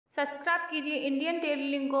Subscribe कीजिए Indian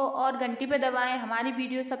tailoring को और घंटी पर दबाएं हमारी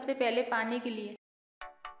वीडियो सबसे पहले पाने के लिए।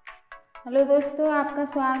 हेलो दोस्तों, आपका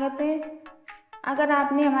स्वागत है। अगर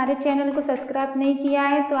आपने हमारे चैनल को सब्सक्राइब नहीं किया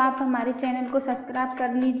है तो आप हमारे चैनल को सब्सक्राइब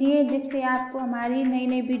कर लीजिए, जिससे आपको हमारी नई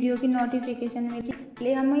नई वीडियो की नोटिफिकेशन मिले।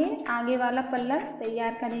 पहले हम ये आगे वाला पल्ला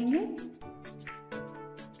तैयार करेंगे।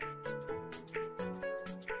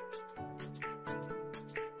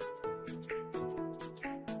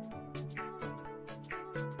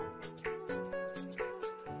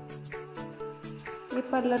 ये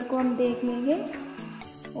पल्लर को हम देख लेंगे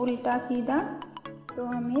उल्टा सीधा, तो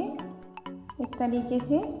हमें इस तरीके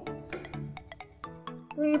से,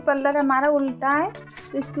 तो ये पल्लर हमारा उल्टा है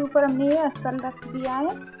तो इसके ऊपर हमने ये अस्तर रख दिया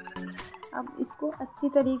है। अब इसको अच्छी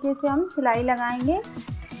तरीके से हम सिलाई लगाएंगे।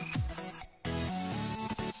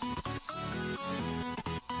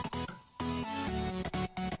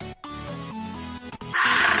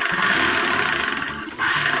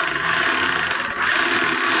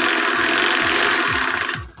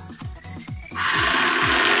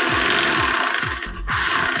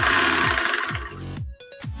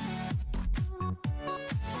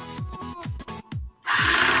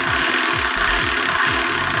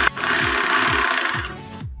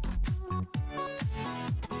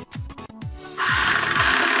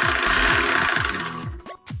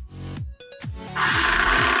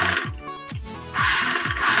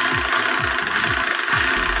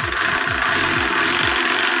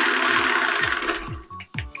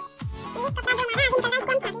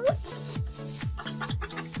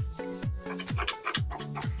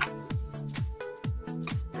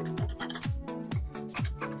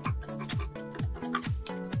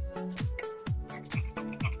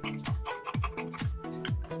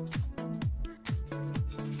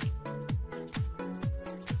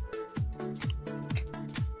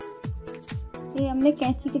 ये हमने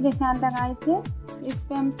कैंची के निशान लगाए थे, इस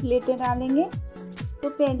पे हम प्लेटें डालेंगे। तो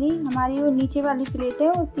पहली हमारी वो नीचे वाली प्लेट है,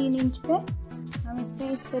 वो 3 इंच पे हम इस पे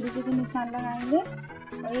इस तरीके से निशान लगाएंगे।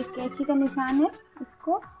 और एक कैंची का निशान है,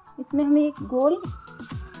 इसमें हम एक गोल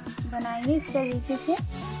बनाएंगे इस तरीके से।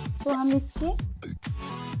 तो हम इसके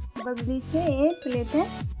बगली से ये प्लेटें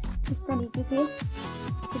इस तरीके से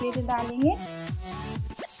प्लेटें डालेंगे।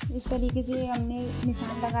 इस तरीके से हमने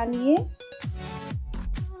निशान लगा लिए।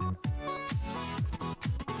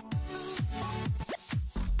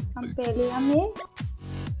 पहले हम ये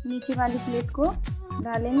नीचे वाली प्लेट को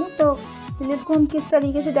डालेंगे। तो प्लेट को हम किस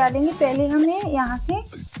तरीके से डालेंगे, पहले हमें यहाँ से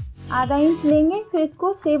आधा इंच लेंगे, फिर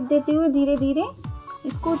इसको शेप देते हुए धीरे धीरे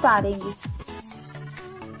इसको उतारेंगे।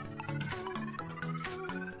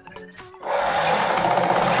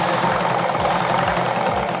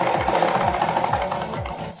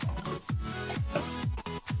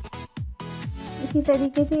 इसी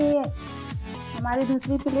तरीके से हमारी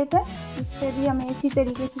दूसरी प्लेट है, उस पर भी हमें इसी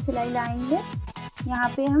तरीके से सिलाई लाएंगे। यहाँ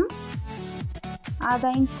पे हम आधा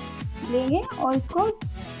इंच लेंगे और इसको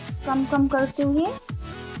कम कम करते हुए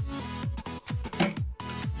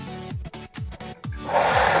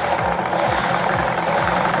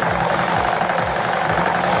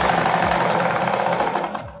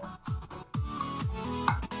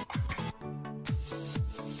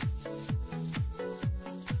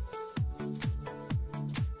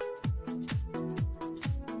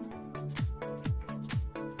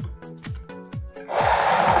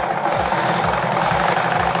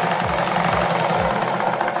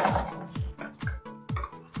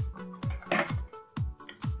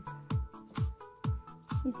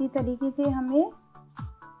इसी तरीके से हमें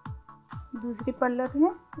दूसरी पल्लर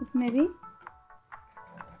है उसमें भी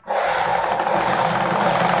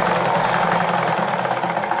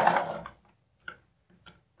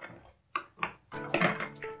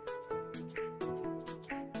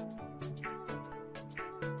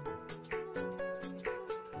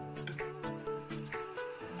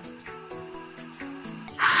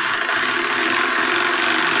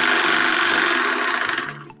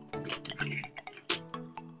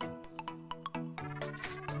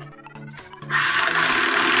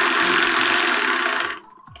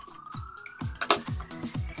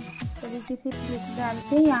तरीके से प्लेट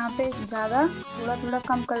डालते हैं। यहाँ पे ज़्यादा थोड़ा थोड़ा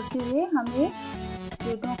कम करते हुए हम ये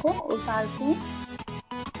प्लेटों को उतारते हैं।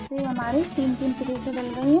 तो हमारी 3-3 प्लेटें डल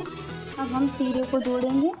गई हैं। अब हम तीरे को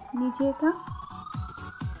जोड़ेंगे नीचे का।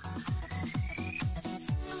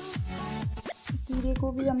 तीरे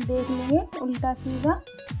को भी हम देख लेंगे उल्टा सीधा,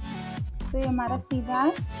 तो ये हमारा सीधा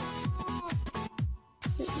है।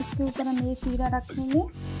 तो इसके ऊपर हम ये तीरा रखेंगे।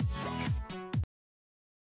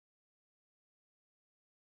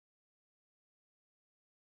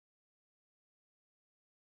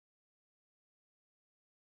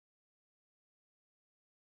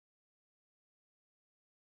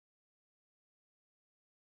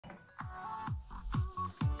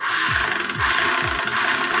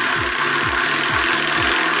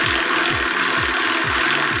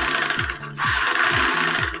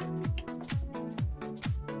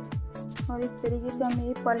 और इस तरीके से हम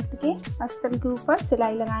ये पलट के अस्तर के ऊपर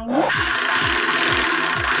सिलाई लगाएंगे।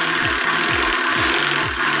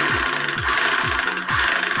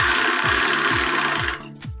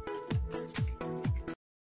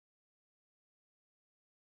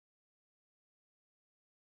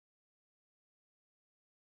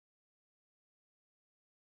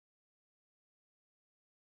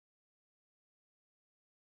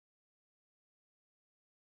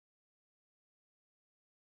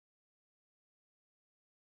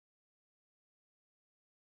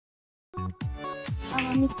 अब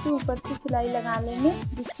हम इसके ऊपर से सिलाई लगा लेंगे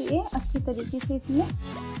जिससे ये अच्छी तरीके से इसमें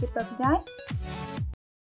चिपक जाए।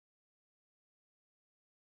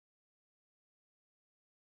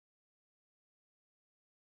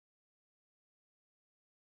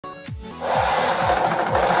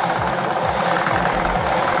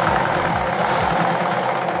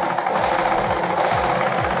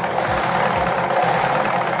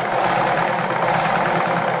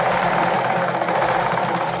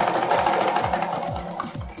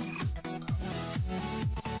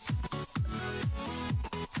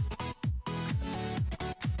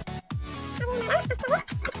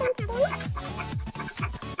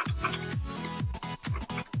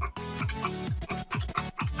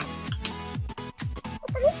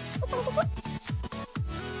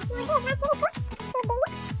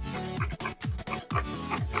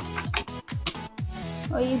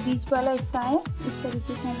 और ये बीच वाला हिस्सा है, इस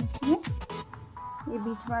तरीके से हम इसमें ये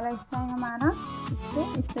बीच वाला हिस्सा है हमारा, इसको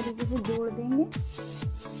इस तरीके से जोड़ देंगे।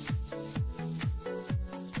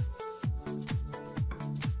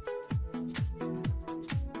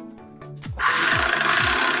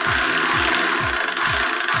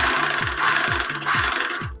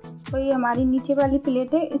 और ये हमारी नीचे वाली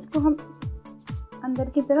प्लेट है, इसको हम अंदर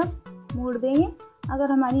की तरफ मोड़ देंगे।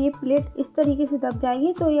 अगर हमारी ये प्लेट इस तरीके से दब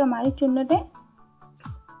जाएगी तो ये हमारी चुन्नटें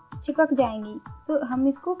चिपक जाएंगी, तो हम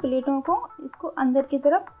इसको प्लेटों को इसको अंदर की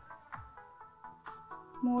तरफ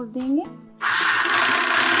मोड़ देंगे।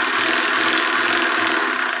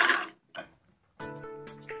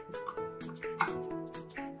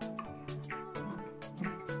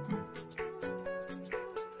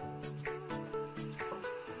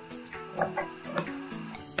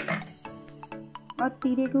 और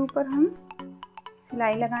तीरे के ऊपर हम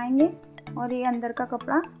सिलाई लगाएंगे और ये अंदर का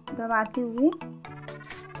कपड़ा दबाते हुए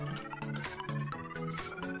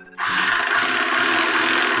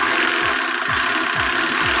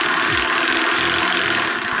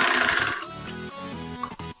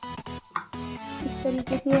इस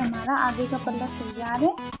तरीके से हमारा आगे का पल्ला तैयार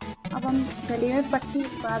है। अब हम गले में पट्टी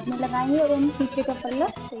बाद में लगाएंगे और हम पीछे का पल्ला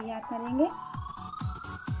तैयार करेंगे।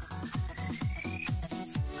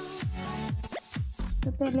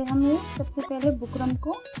 तो पहले हम ये सबसे पहले बुकरम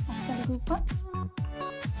को अस्तर के ऊपर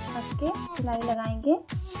रख के सिलाई लगाएंगे।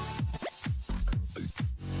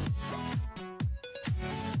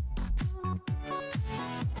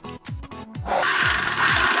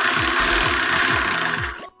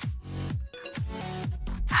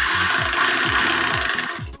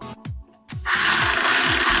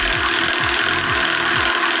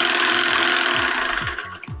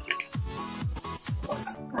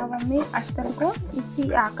 अब हम ये अस्तर को इसी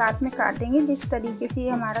आकार में काटेंगे जिस तरीके से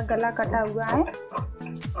हमारा गला कटा हुआ है,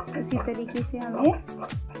 उसी तरीके से हमें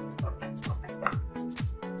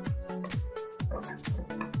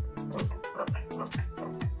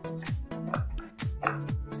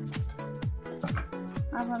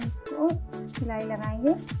अब हम इसको सिलाई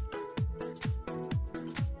लगाएंगे।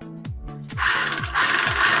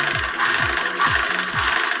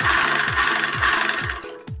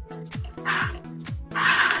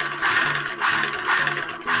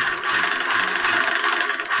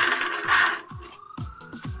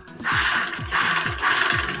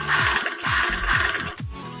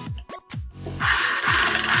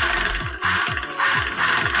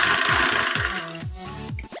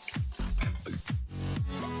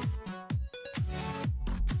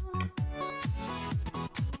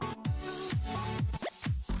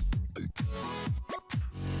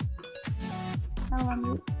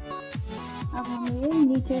 अब हम ये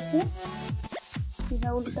नीचे से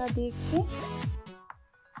सीधा उल्टा देख के,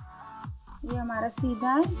 ये हमारा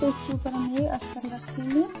सीधा है तो इसके ऊपर हम ये अस्तर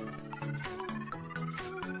रखेंगे।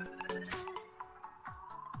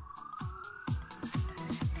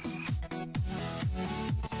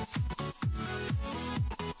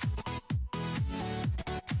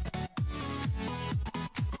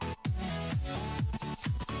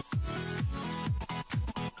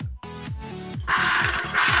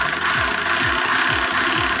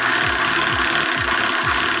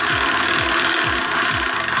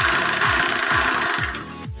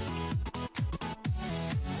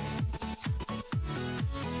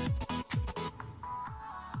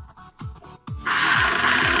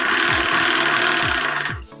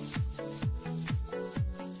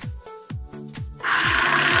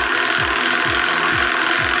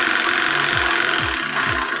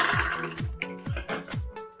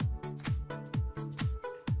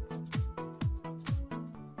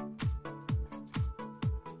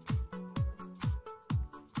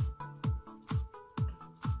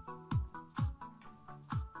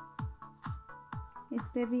 इस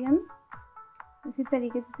पे भी हम इसी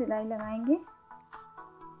तरीके से सिलाई लगाएंगे।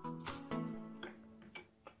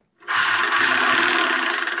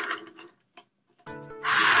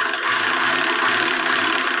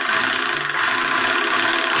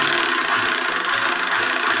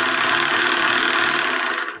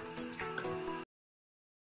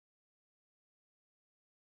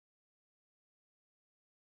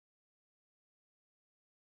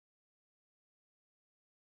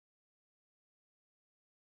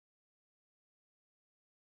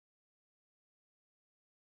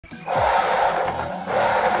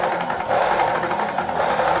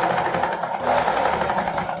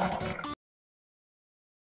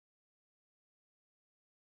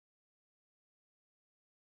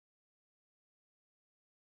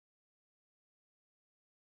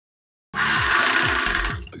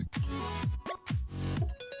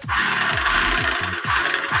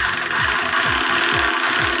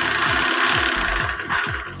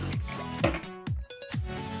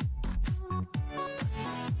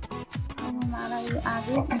 हमारा ये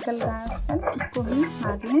आगे निकल रहा है, इसको हम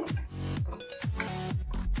हाथ में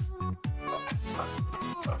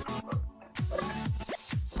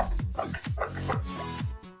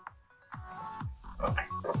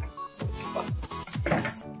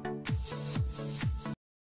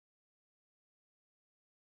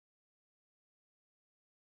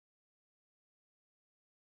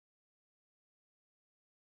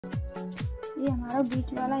ये हमारा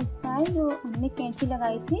बीच वाला हिस्सा है जो हमने कैंची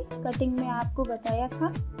लगाई थी, कटिंग में आपको बताया था।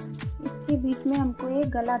 इसके बीच में हमको एक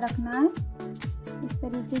गला रखना है इस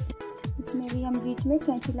तरीके से। इसमें भी हम बीच में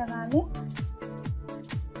कैंची लगा लें।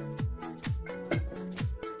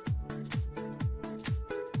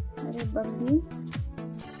 और एक बगली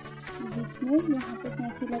बीच में यहाँ पे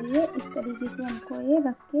कैंची लगी है, इस तरीके से हमको ये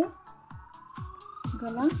रख के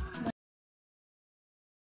गला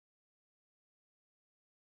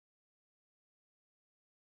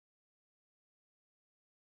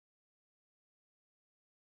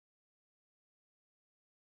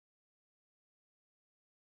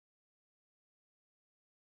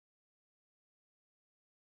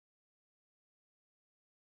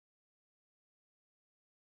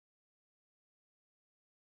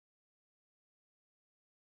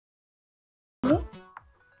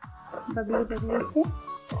बगली बगली से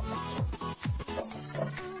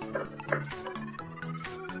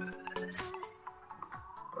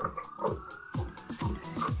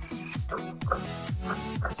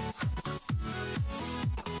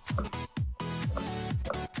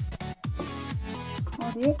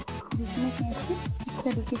और ये बीच में कैंची इस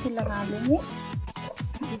तरीके से लगा देंगे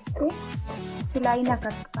जिससे सिलाई ना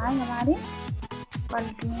कट पाए, हमारे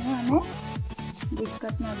पलटने में हमें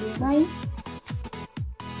दिक्कत ना देगा ही।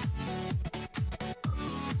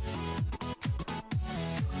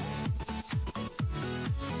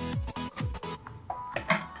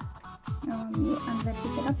 ये अंदर की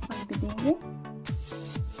तरफ पलट देंगे।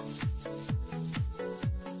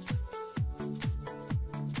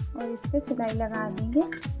 और इस पे सिलाई लगा देंगे।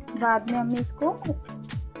 बाद में हम इसको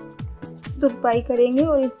तुरपाई करेंगे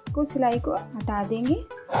और इसको सिलाई को हटा देंगे।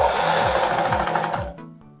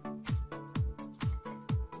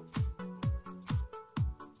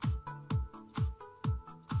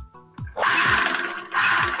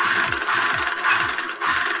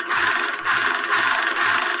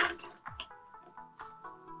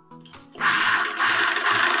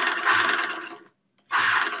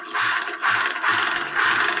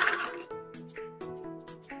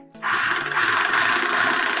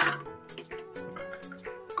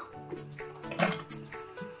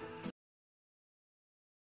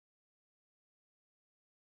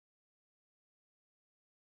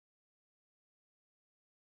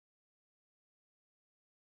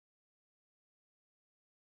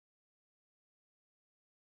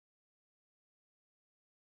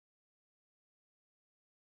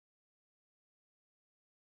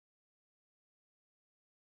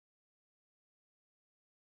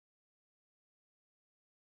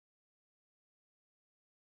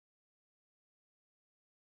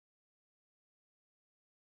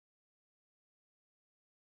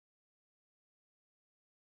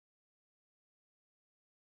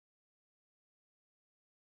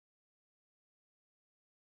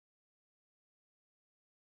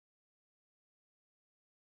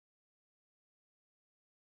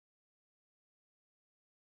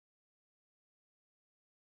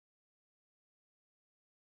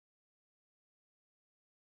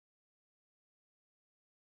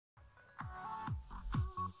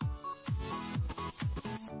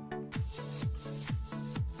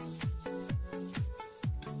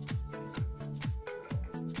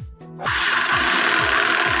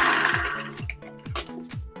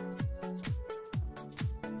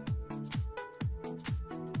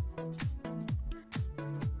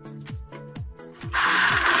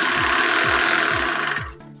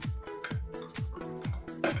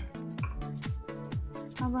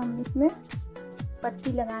 हम इसमें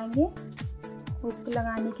पट्टी लगाएंगे हुक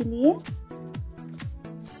लगाने के लिए।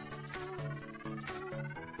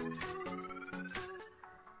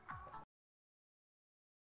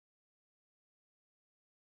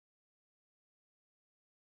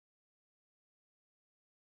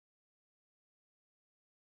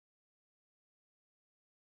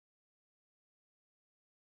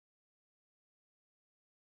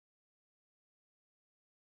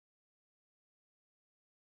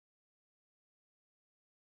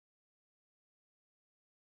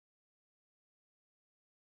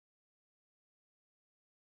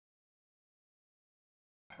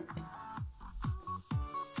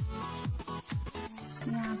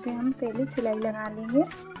 यहाँ पे हम पहले सिलाई लगा लेंगे।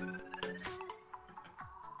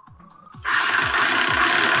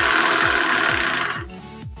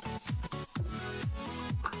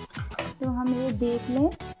 तो हम ये देख लें,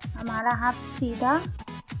 हमारा हाथ सीधा,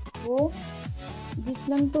 वो जिस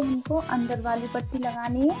लंग तो हमको अंदर वाली पट्टी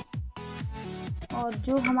लगानी है और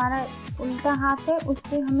जो हमारा उल्टा हाथ है उस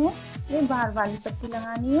पे हमें ये बाहर वाली पट्टी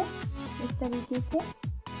लगानी है इस तरीके से।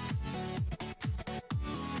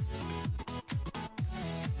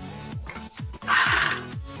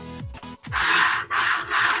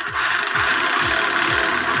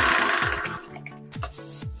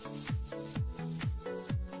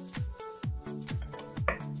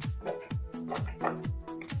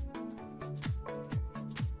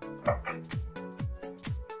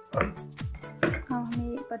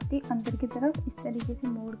 पट्टी अंदर की तरफ इस तरीके से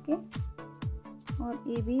मोड़ के और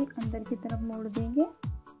ये भी अंदर की तरफ मोड़ देंगे।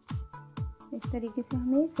 इस तरीके से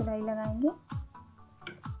हमें सिलाई लगाएंगे।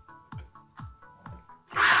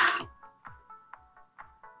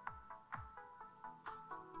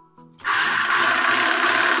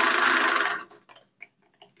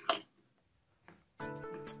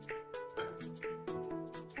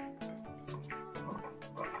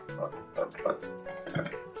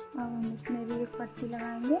 इसमें भी एक पट्टी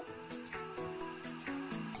लगाएंगे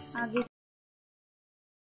आगे।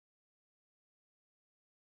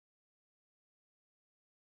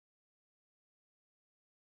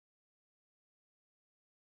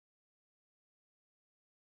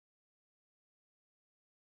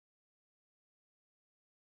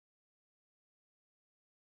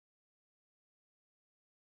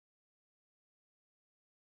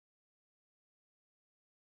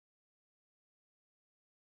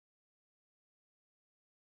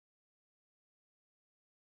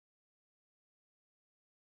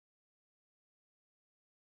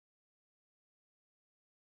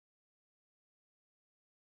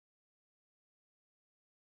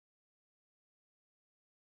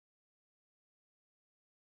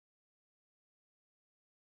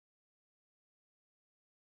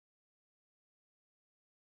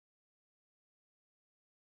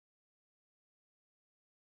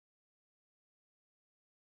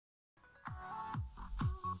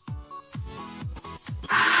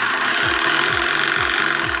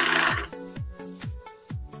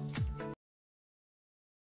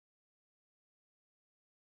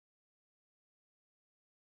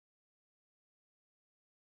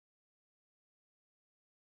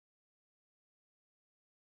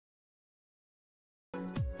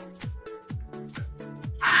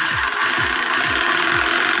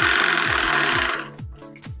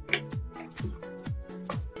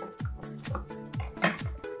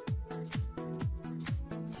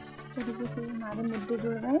 तरीके से हमारे मुद्दे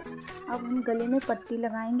जुड़ गए। अब हम गले में पट्टी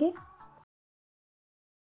लगाएंगे।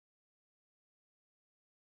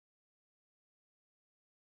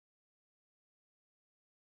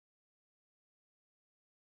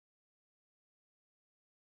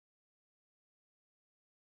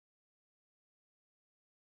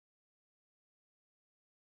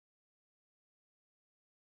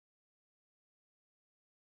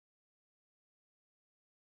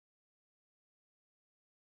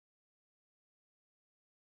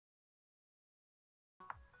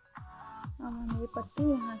 अब हम ये पट्टी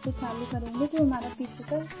यहाँ से चालू करेंगे। जो हमारा पीछे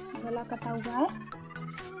का गला कटा हुआ है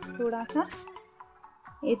थोड़ा सा,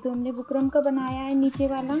 ये तो हमने बुकरम का बनाया है नीचे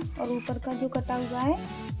वाला, और ऊपर का जो कटा हुआ है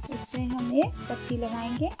उसमें हम ये पट्टी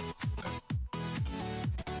लगाएंगे।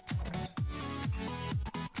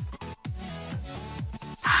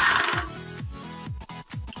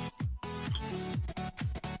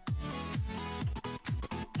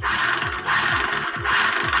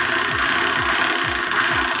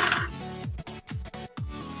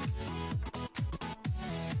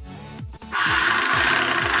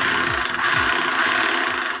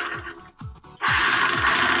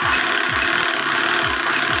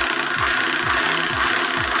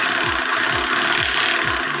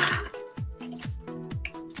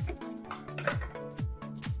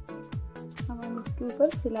 इसके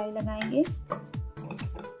ऊपर सिलाई लगाएंगे।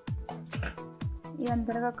 ये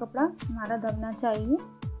अंदर का कपड़ा हमारा दबना चाहिए।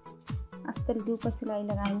 अस्तर के ऊपर सिलाई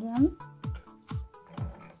लगाएंगे हम।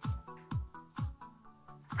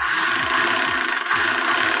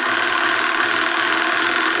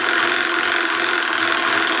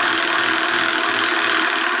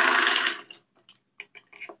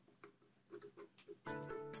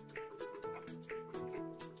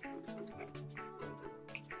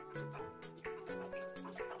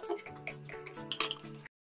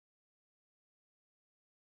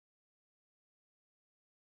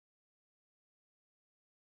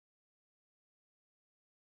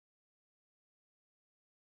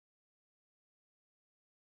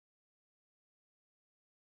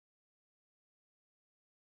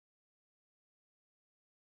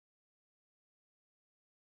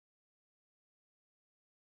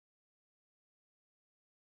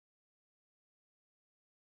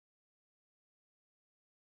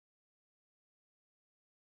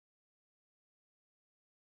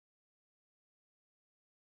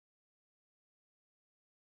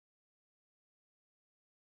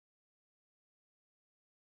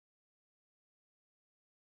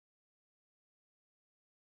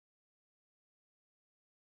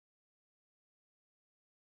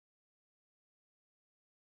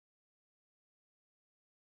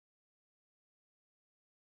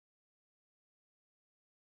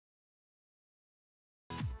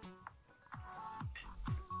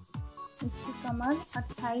 इसकी कमर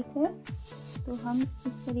 28 है, तो हम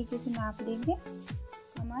इस तरीके से नाप लेंगे।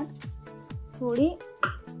 कमर थोड़ी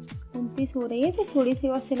 29 हो रही है, तो थोड़ी सी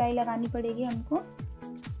और सिलाई लगानी पड़ेगी हमको।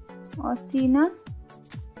 और सीना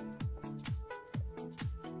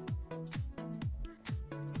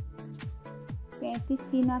 35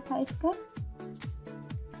 सीना था इसका,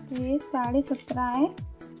 तो ये 17.5 है,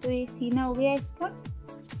 तो ये सीना हो गया इसका।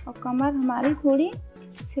 और कमर हमारी थोड़ी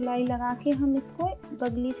सिलाई लगा के हम इसको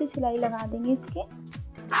बगली से सिलाई लगा देंगे इसके।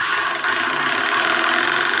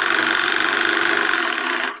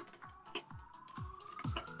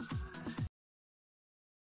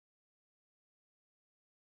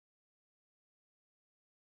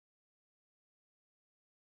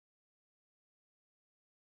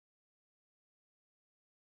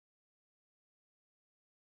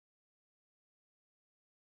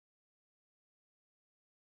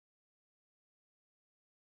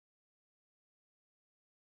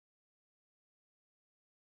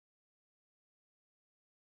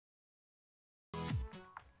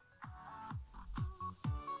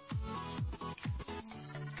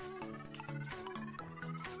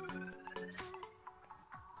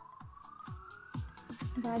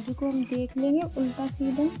 बाजू को हम देख लेंगे उल्टा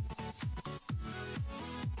सीधा,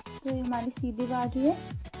 तो ये हमारी सीधी बाजू है।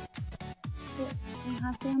 तो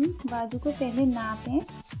यहाँ से हम बाजू को पहले नापें इस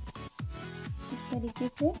तरीके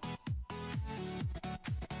से।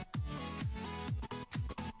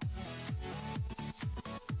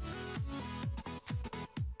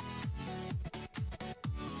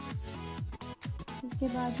 इसके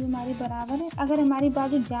बाजू हमारी बराबर है। अगर हमारी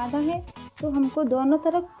बाजू ज़्यादा है तो हमको दोनों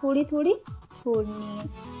तरफ थोड़ी थोड़ी छोड़नी है।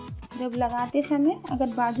 जब लगाते समय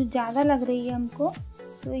अगर बाजू ज़्यादा लग रही है हमको,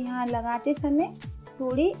 तो यहाँ लगाते समय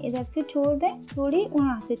थोड़ी इधर से छोड़ दें, थोड़ी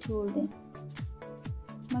वहाँ से छोड़ दें।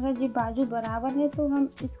 मगर जब बाजू बराबर है तो हम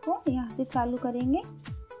इसको यहाँ से चालू करेंगे।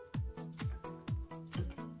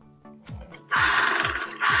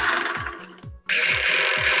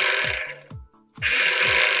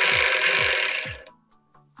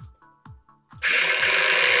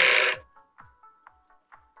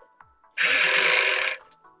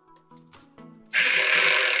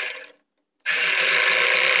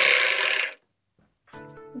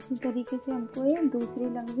 इसी तरीके से हमको ये दूसरी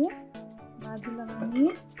लंबी बाजू लगानी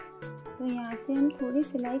है। तो यहाँ से हम थोड़ी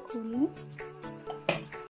सिलाई खोल लें।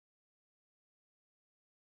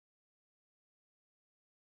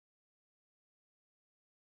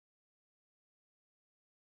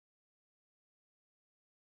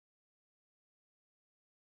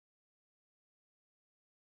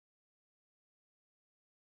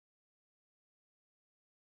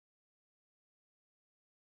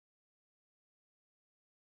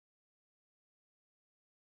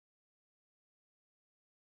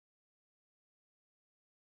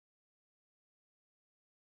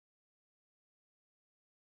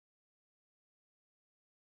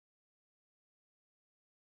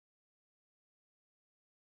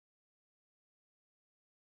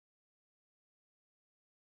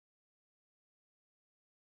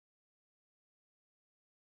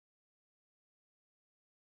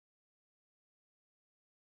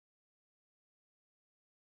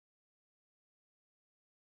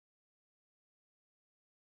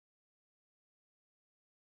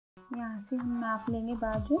 यहाँ से हम नाप लेंगे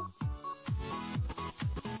बाजू।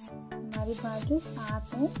 हमारी बाजू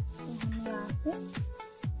 7 है, तो हम यहाँ से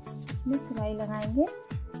इसमें सिलाई लगाएंगे।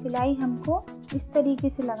 सिलाई हमको इस तरीके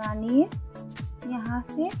से लगानी है। यहाँ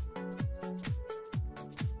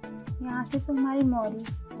से तो हमारी मोरी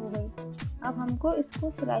हो गई। अब हमको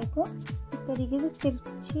इसको सिलाई को इस तरीके से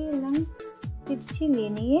तिरछी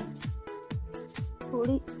लेनी है।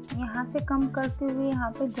 थोड़ी यहाँ से कम करते हुए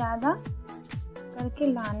यहाँ पे ज़्यादा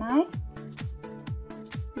करके लाना है,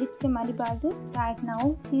 जिससे हमारी बाजू टाइट ना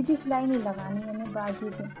हो। सीधी सिलाई नहीं लगानी है हमें बाजू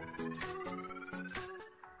पे।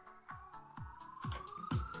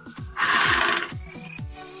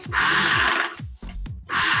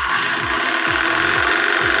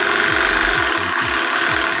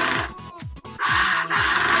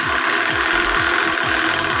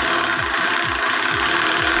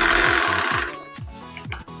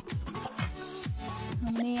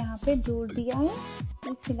 हमने यहाँ पे जोड़ दिया है,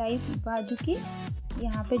 इस सिलाई बाजू की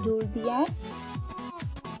यहाँ पे जोड़ दिया है।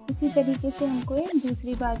 इसी तरीके से हमको ये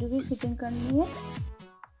दूसरी बाजू भी फिटिंग करनी है।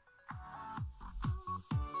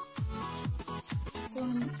 तो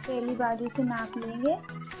हम पहली बाजू से नाप लेंगे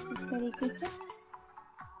इस तरीके से।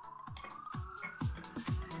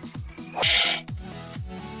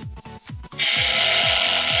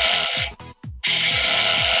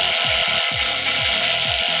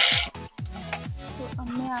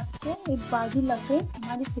 आपको एक बाजू लग गई,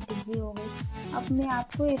 हमारी फिटिंग भी हो गई। अब मैं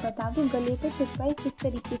आपको ये बता दूं गले पे सिपाई किस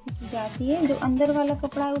तरीके से की जाती है। जो अंदर वाला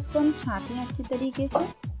कपड़ा है उसको हम छाँटे हैं अच्छी तरीके से।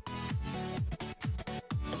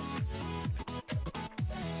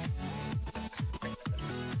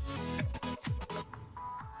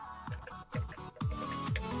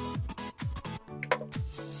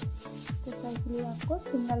 सिपाई के लिए आपको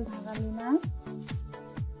सिंगल धागा लेना है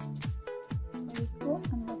और इसको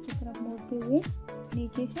अंदर की तरफ मोड़ते हुए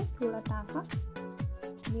नीचे से थोड़ा टाका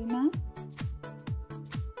लेना है।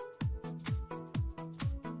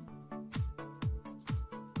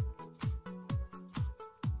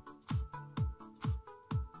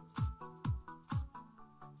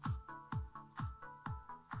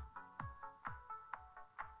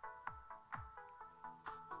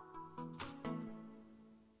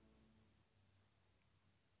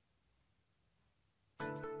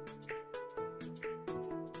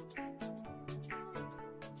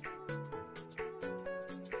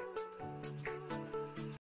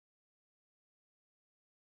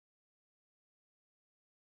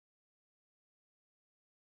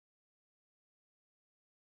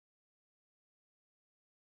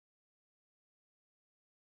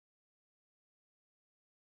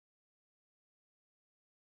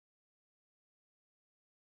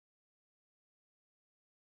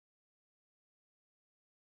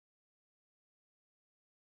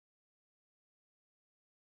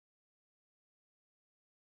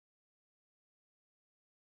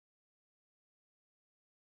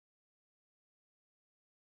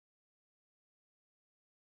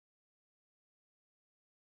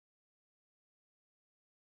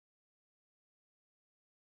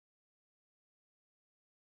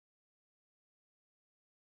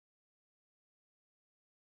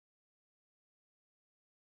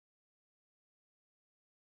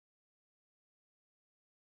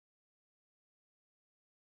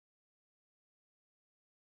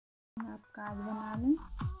 आप काज बना लें।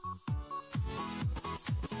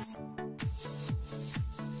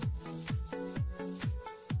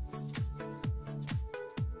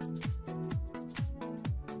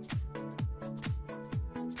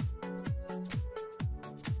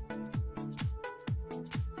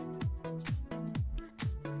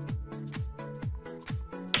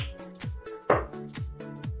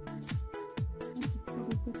 इस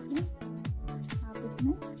तरीके से आप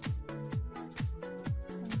इसमें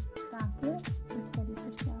इस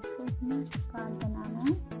तरीके से आपको इसमें काज बनाना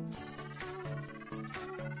है।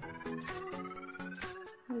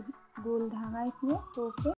 गोल धागा इसमें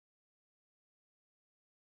पोके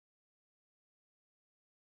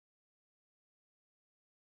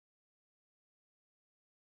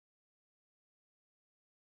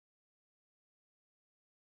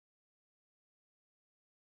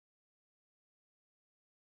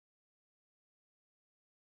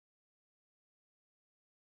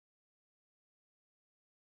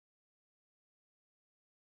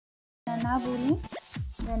ना भूलें।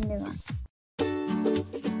 धन्यवाद।